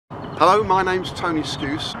Hello, my name's Tony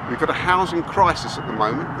Skuse. We've got a housing crisis at the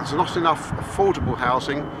moment. There's not enough affordable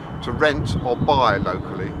housing to rent or buy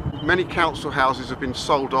locally. Many council houses have been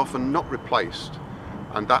sold off and not replaced,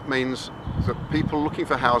 and that means that people looking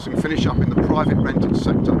for housing finish up in the private rented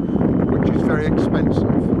sector, which is very expensive.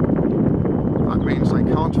 That means they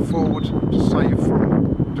can't afford to save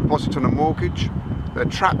from deposit on a mortgage. They're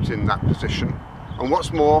trapped in that position. And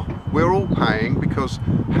what's more, we're all paying because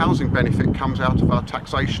housing benefit comes out of our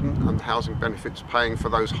taxation, and housing benefits paying for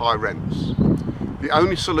those high rents. The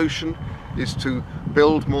only solution is to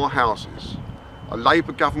build more houses. A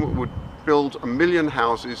Labour government would build 1 million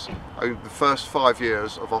houses over the first 5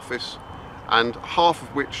 years of office, and half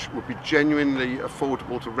of which would be genuinely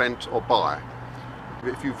affordable to rent or buy.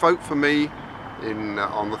 If you vote for me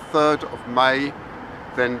on the 3rd of May,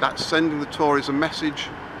 then that's sending the Tories a message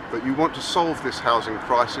that you want to solve this housing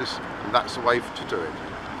crisis, and that's the way to do it.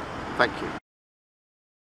 Thank you.